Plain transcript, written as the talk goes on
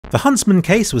The Huntsman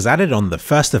case was added on the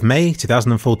 1st of May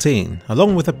 2014,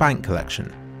 along with a bank collection.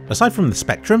 Aside from the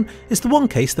Spectrum, it's the one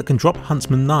case that can drop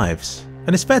Huntsman knives,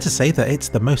 and it's fair to say that it's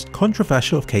the most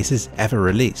controversial of cases ever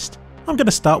released. I'm going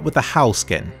to start with the Howl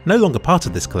skin, no longer part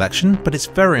of this collection, but it's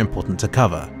very important to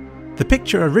cover. The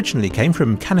picture originally came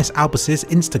from Canis Albus's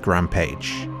Instagram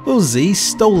page. Uzi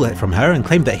stole it from her and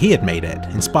claimed that he had made it,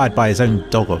 inspired by his own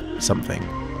dog or something.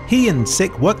 He and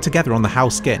Sick worked together on the Howl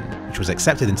skin, which was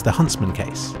accepted into the Huntsman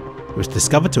case. It was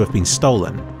discovered to have been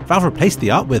stolen. Valve replaced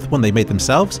the art with one they made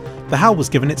themselves. The Howl was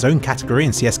given its own category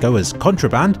in CSGO as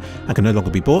contraband and can no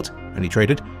longer be bought, only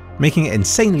traded, making it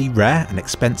insanely rare and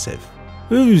expensive.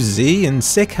 Uzi and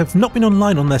Sick have not been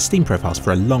online on their Steam profiles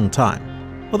for a long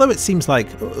time. Although it seems like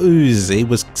Uzi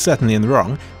was certainly in the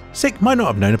wrong, Sick might not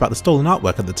have known about the stolen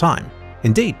artwork at the time.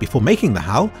 Indeed, before making the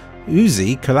Howl,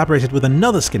 Uzi collaborated with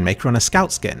another skin maker on a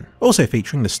Scout skin, also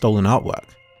featuring the stolen artwork.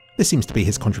 This seems to be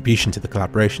his contribution to the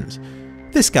collaborations.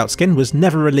 This Scout skin was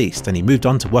never released and he moved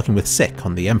on to working with Sick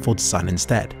on the M4 design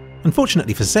instead.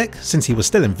 Unfortunately for Sick, since he was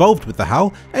still involved with the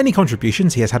Howl, any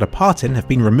contributions he has had a part in have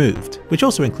been removed, which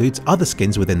also includes other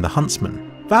skins within the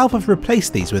Huntsman. Valve have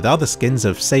replaced these with other skins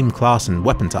of same class and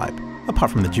weapon type,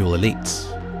 apart from the dual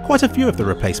elites. Quite a few of the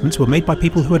replacements were made by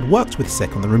people who had worked with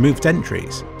Sick on the removed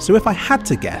entries, so if I had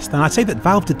to guess, then I'd say that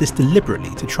Valve did this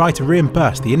deliberately to try to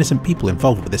reimburse the innocent people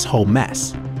involved with this whole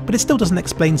mess. But it still doesn't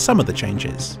explain some of the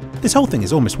changes. This whole thing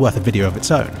is almost worth a video of its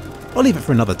own. I'll leave it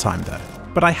for another time though.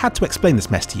 But I had to explain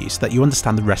this mess to you so that you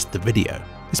understand the rest of the video.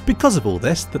 It's because of all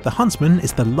this that the Huntsman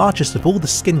is the largest of all the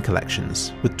skin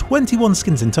collections, with 21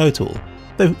 skins in total,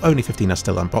 though only 15 are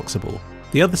still unboxable.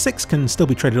 The other 6 can still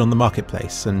be traded on the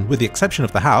marketplace, and with the exception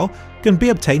of the Howl, can be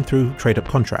obtained through trade-up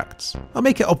contracts. I'll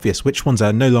make it obvious which ones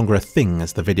are no longer a thing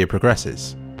as the video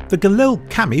progresses. The Galil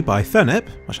Cami by Thurnip,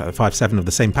 much like the 5.7 of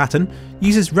the same pattern,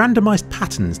 uses randomised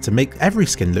patterns to make every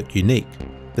skin look unique.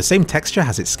 The same texture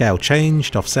has its scale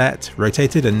changed, offset,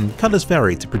 rotated, and colours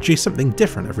varied to produce something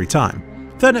different every time.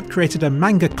 Thurnip created a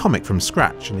manga comic from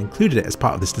scratch and included it as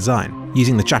part of this design,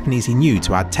 using the Japanese he knew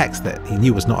to add text that he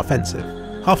knew was not offensive.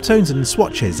 Halftones and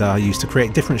swatches are used to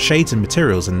create different shades and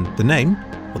materials, and the name,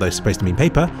 although supposed to mean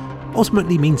paper,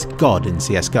 ultimately means God in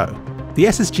CSGO. The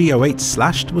SSG-08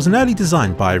 Slashed was an early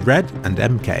design by Red and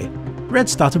MK. Red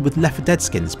started with Left 4 Dead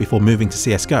skins before moving to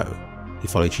CSGO. He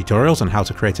followed tutorials on how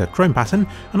to create a chrome pattern,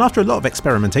 and after a lot of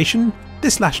experimentation,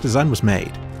 this Slashed design was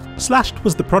made. Slashed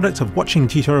was the product of watching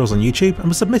tutorials on YouTube and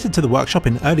was submitted to the workshop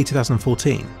in early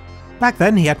 2014. Back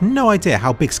then he had no idea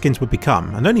how big skins would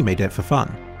become and only made it for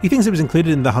fun. He thinks it was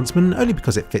included in the Huntsman only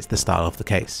because it fits the style of the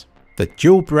case. The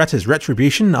dual Beretta's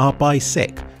Retribution are by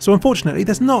Sick, so unfortunately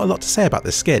there's not a lot to say about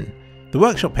this skin. The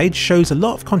workshop page shows a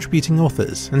lot of contributing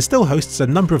authors and still hosts a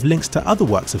number of links to other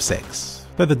works of Sick's,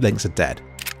 though the links are dead.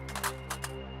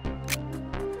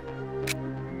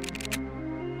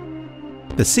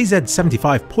 The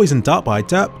CZ75 Poison Dart by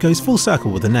Derp goes full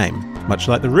circle with the name. Much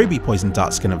like the Ruby Poison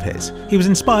Dart skin of his, he was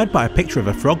inspired by a picture of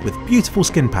a frog with beautiful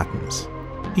skin patterns.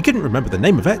 He couldn't remember the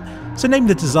name of it, so named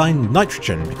the design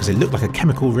Nitrogen because it looked like a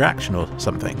chemical reaction or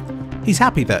something. He's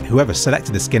happy that whoever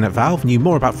selected the skin at Valve knew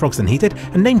more about frogs than he did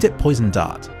and named it Poison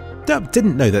Dart. Derp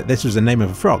didn't know that this was the name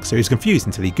of a frog, so he was confused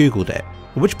until he googled it,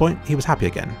 at which point he was happy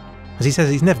again, as he says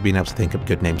he's never been able to think of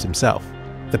good names himself.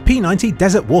 The P90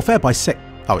 Desert Warfare by Sick.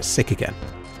 Oh, it's Sick again.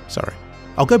 Sorry.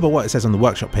 I'll go by what it says on the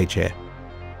workshop page here.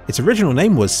 Its original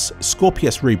name was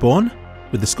Scorpius Reborn,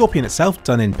 with the scorpion itself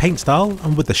done in paint style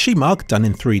and with the She-Mark done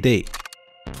in 3D.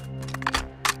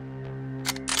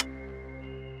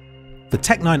 The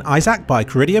Tech-9 Isaac by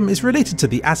Coridium is related to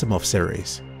the Asimov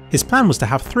series. His plan was to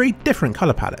have 3 different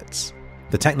colour palettes.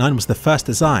 The Tech-9 was the first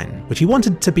design, which he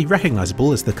wanted to be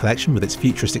recognisable as the collection with its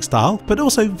futuristic style, but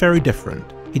also very different.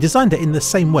 He designed it in the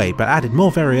same way but added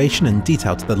more variation and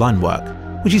detail to the line work,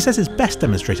 which he says is best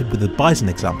demonstrated with the Bison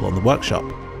example on the workshop.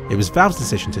 It was Valve's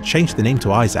decision to change the name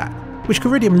to Isaac, which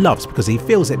Coridium loves because he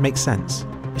feels it makes sense.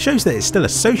 It shows that it's still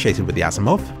associated with the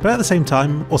Asimov, but at the same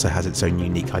time also has its own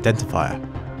unique identifier.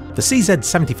 The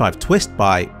CZ75 Twist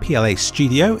by PLA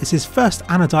Studio is his first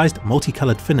anodized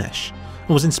multicoloured finish, and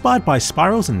was inspired by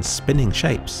spirals and spinning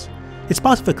shapes. It's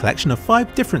part of a collection of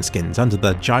 5 different skins under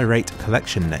the Gyrate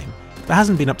collection name, but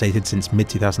hasn't been updated since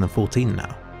mid-2014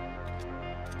 now.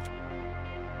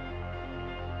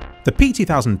 The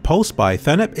P2000 Pulse by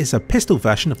Thurnip is a pistol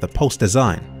version of the Pulse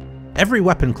design. Every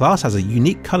weapon class has a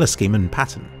unique colour scheme and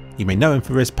pattern. You may know him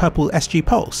for his purple SG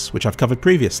Pulse, which I've covered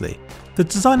previously. The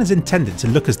design is intended to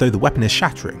look as though the weapon is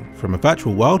shattering from a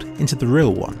virtual world into the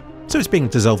real one, so it's being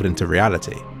dissolved into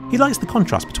reality. He likes the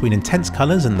contrast between intense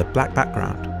colours and the black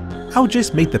background.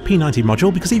 Algis made the P90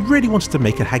 module because he really wanted to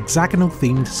make a hexagonal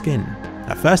themed skin,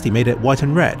 At first he made it white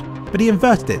and red, but he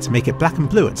inverted it to make it black and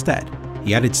blue instead.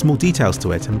 He added small details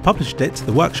to it and published it to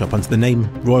the workshop under the name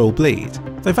Royal Bleed,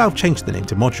 though Valve changed the name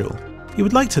to Module. He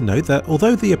would like to note that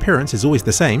although the appearance is always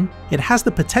the same, it has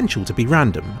the potential to be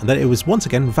random, and that it was once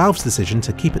again Valve's decision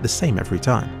to keep it the same every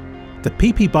time. The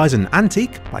PP Bison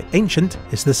Antique by Ancient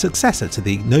is the successor to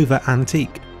the Nova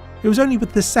Antique. It was only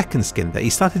with the second skin that he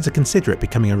started to consider it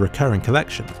becoming a recurring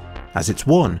collection. As it's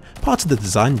worn, parts of the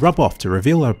design rub off to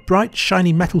reveal a bright,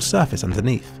 shiny metal surface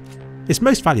underneath. Its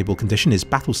most valuable condition is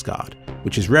Battle Scarred,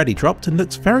 which is rarely dropped and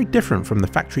looks very different from the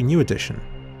factory new edition.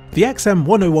 The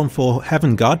XM1014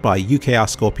 Heaven Guard by UKR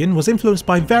Scorpion was influenced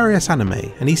by various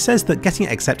anime, and he says that getting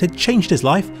it accepted changed his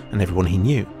life and everyone he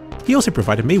knew. He also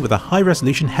provided me with a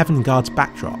high-resolution Heaven Guards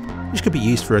backdrop, which could be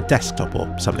used for a desktop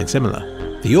or something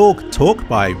similar. The Org Talk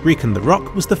by Recon the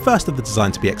Rock was the first of the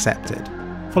design to be accepted,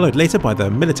 followed later by the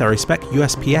military spec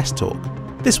USPS Talk.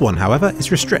 This one, however,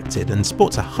 is restricted and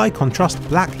sports a high-contrast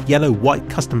black, yellow, white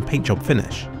custom paint job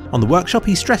finish. On the workshop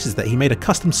he stresses that he made a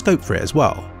custom scope for it as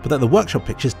well, but that the workshop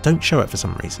pictures don't show it for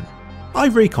some reason.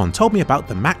 iRecon told me about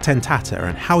the Mac 10 Tatter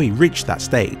and how he reached that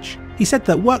stage. He said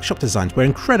that workshop designs were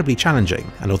incredibly challenging,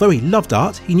 and although he loved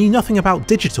art, he knew nothing about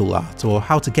digital art or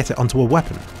how to get it onto a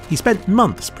weapon. He spent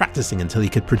months practicing until he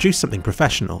could produce something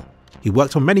professional. He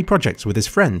worked on many projects with his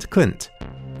friend Clint,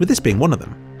 with this being one of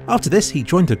them. After this he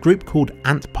joined a group called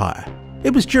Antpire.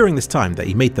 It was during this time that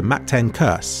he made the Mac 10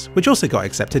 Curse, which also got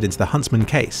accepted into the Huntsman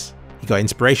case. He got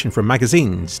inspiration from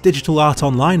magazines, digital art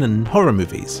online and horror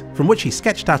movies, from which he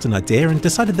sketched out an idea and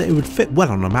decided that it would fit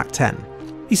well on a Mac 10.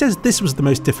 He says this was the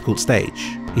most difficult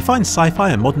stage. He finds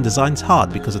sci-fi and modern designs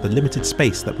hard because of the limited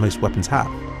space that most weapons have.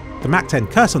 The Mac 10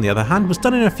 Curse on the other hand was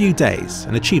done in a few days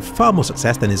and achieved far more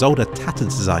success than his older Tattered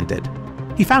design did.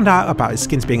 He found out about his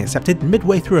skins being accepted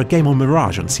midway through a game on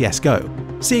Mirage on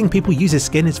CSGO. Seeing people use his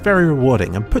skin is very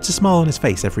rewarding and puts a smile on his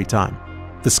face every time.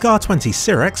 The Scar 20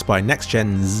 Cyrex by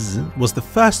NextGen Z was the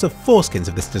first of 4 skins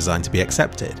of this design to be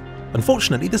accepted.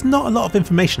 Unfortunately, there's not a lot of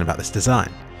information about this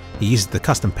design. He uses the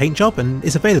custom paint job and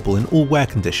is available in all wear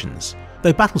conditions,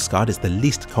 though Battle Scarred is the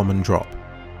least common drop.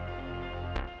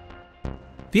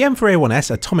 The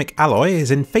M4A1S Atomic Alloy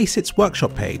is in Facet's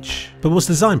workshop page, but was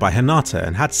designed by Hinata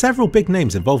and had several big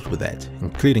names involved with it,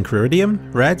 including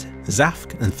Cruridium, Red,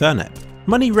 Zafk and Thurnip.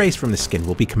 Money raised from this skin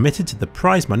will be committed to the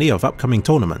prize money of upcoming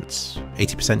tournaments.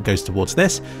 80% goes towards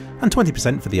this, and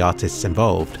 20% for the artists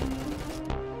involved.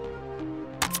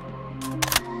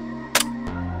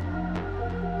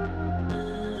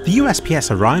 The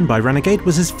USPS Orion by Renegade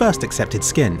was his first accepted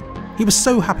skin. He was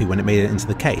so happy when it made it into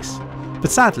the case.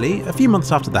 But sadly, a few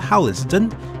months after the Howl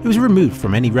incident, it was removed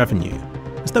from any revenue,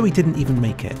 as though he didn't even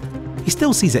make it. He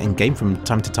still sees it in game from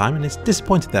time to time and is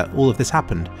disappointed that all of this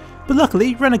happened, but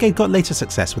luckily Renegade got later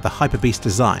success with the Hyper Beast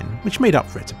design, which made up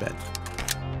for it a bit.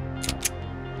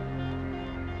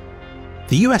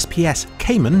 The USPS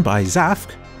Cayman by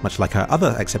Zafk, much like her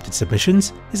other accepted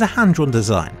submissions, is a hand-drawn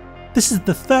design. This is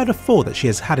the third of 4 that she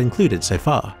has had included so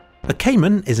far. A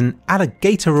Cayman is an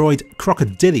alligatoroid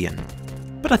crocodilian,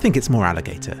 but I think it's more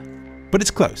alligator. But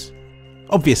it's close.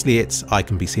 Obviously its eye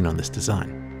can be seen on this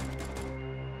design.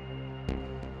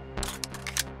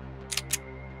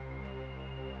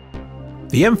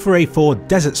 The M4A4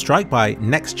 Desert Strike by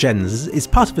NextGen Z is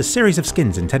part of a series of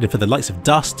skins intended for the likes of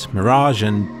Dust, Mirage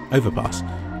and Overpass.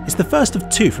 It's the first of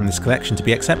 2 from this collection to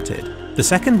be accepted. The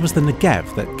second was the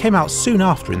Negev that came out soon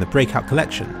after in the Breakout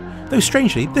collection, though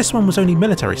strangely this one was only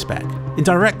military spec, in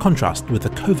direct contrast with the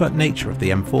covert nature of the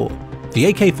M4. The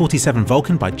AK-47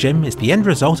 Vulcan by Jim is the end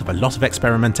result of a lot of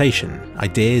experimentation,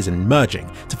 ideas and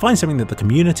merging to find something that the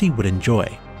community would enjoy.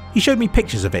 He showed me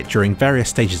pictures of it during various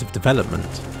stages of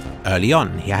development. Early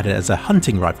on, he had it as a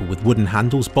hunting rifle with wooden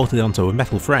handles bolted onto a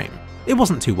metal frame. It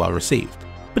wasn't too well received,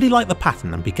 but he liked the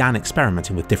pattern and began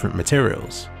experimenting with different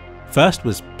materials. First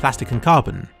was plastic and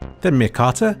carbon, then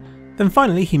micarta, then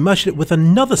finally he merged it with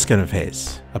another skin of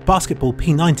his, a basketball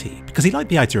P90, because he liked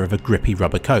the idea of a grippy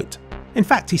rubber coat. In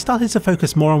fact, he started to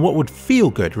focus more on what would feel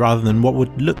good rather than what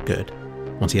would look good.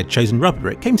 Once he had chosen rubber,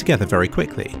 it came together very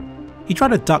quickly. He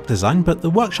tried a duck design, but the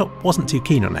workshop wasn't too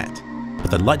keen on it.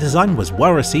 But the light design was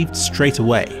well received straight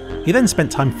away. He then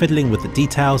spent time fiddling with the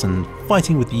details and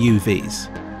fighting with the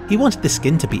UVs. He wanted the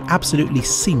skin to be absolutely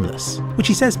seamless, which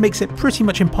he says makes it pretty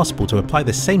much impossible to apply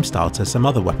the same style to some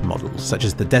other weapon models, such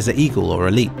as the Desert Eagle or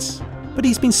Elites. But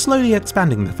he's been slowly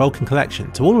expanding the Vulcan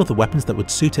collection to all of the weapons that would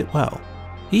suit it well.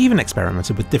 He even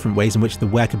experimented with different ways in which the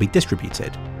wear could be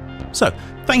distributed. So,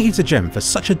 thank you to Jim for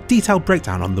such a detailed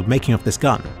breakdown on the making of this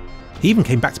gun. He even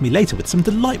came back to me later with some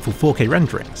delightful 4K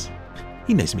renderings.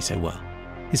 He knows me so well.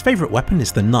 His favourite weapon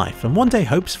is the knife and one day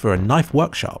hopes for a knife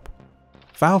workshop.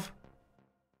 Valve,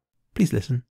 Please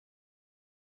listen.